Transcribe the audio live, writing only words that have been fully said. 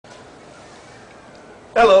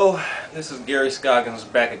Hello, this is Gary Scoggins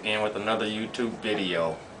back again with another YouTube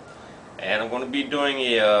video, and I'm going to be doing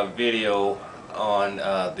a video on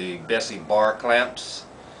the Bessie bar clamps,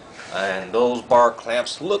 and those bar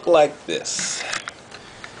clamps look like this.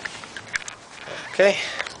 Okay,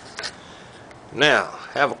 now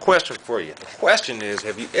I have a question for you. The question is,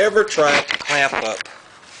 have you ever tried to clamp up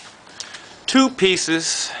two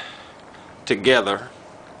pieces together,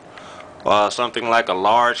 something like a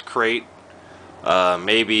large crate,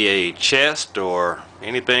 maybe a chest or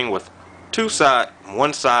anything with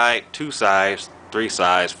one side, two sides, three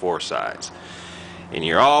sides, four sides, and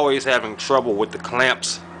you're always having trouble with the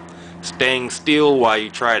clamps staying still while you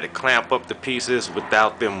try to clamp up the pieces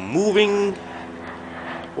without them moving?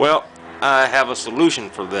 Well, I have a solution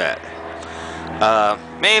for that.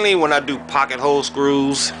 Mainly when I do pocket hole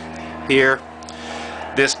screws here,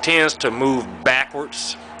 this tends to move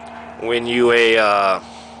backwards when you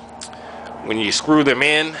screw them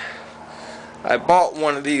in. I bought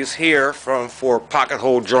one of these here for pocket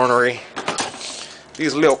hole joinery.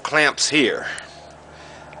 These little clamps here.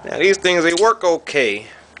 Now these things, they work okay,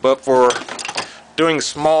 but for doing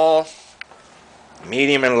small,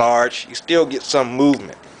 medium, and large, you still get some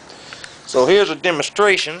movement. So here's a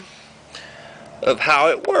demonstration of how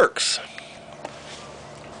it works.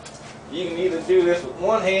 You can either do this with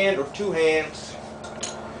one hand or two hands.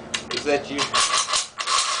 Is that you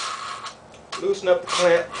loosen up the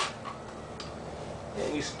clamp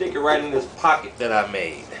and you stick it right in this pocket that I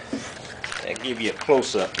made. I'll give you a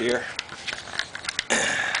close-up here.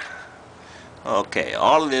 Okay,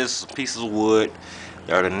 all of this is pieces of wood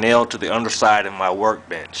that are nailed to the underside of my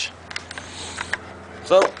workbench.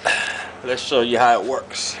 So let's show you how it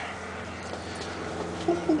works.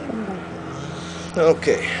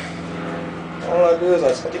 Okay, all I do is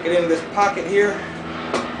I stick it in this pocket here.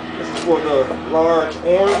 This is for the large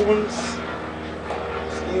orange ones.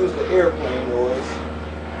 Use the airplane noise,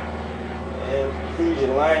 and you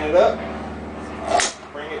line it up,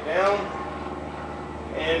 bring it down,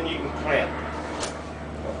 and you can clamp it.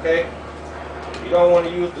 Okay, you don't want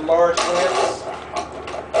to use the large clamps.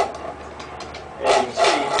 As you can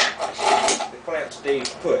see, the clamp stays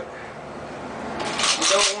put. You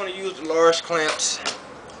don't want to use the large clamps.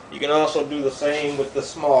 You can also do the same with the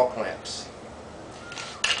small clamps.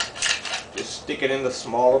 Just stick it in the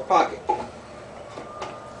smaller pocket.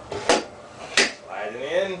 Slide it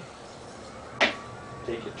in.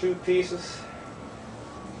 Take your two pieces.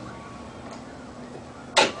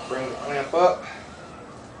 Bring the clamp up.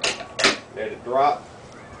 Let it drop.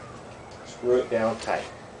 Screw it down tight.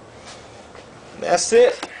 And that's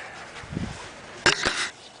it.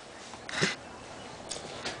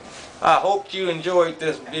 I hope you enjoyed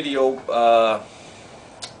this video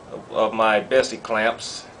of my Bessie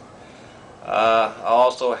clamps.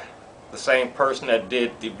 Also, the same person that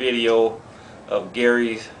did the video of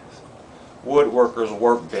Gary's woodworker's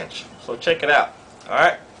workbench. So check it out.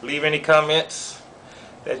 Alright, leave any comments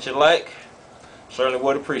that you like. Certainly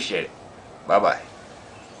would appreciate it. Bye bye.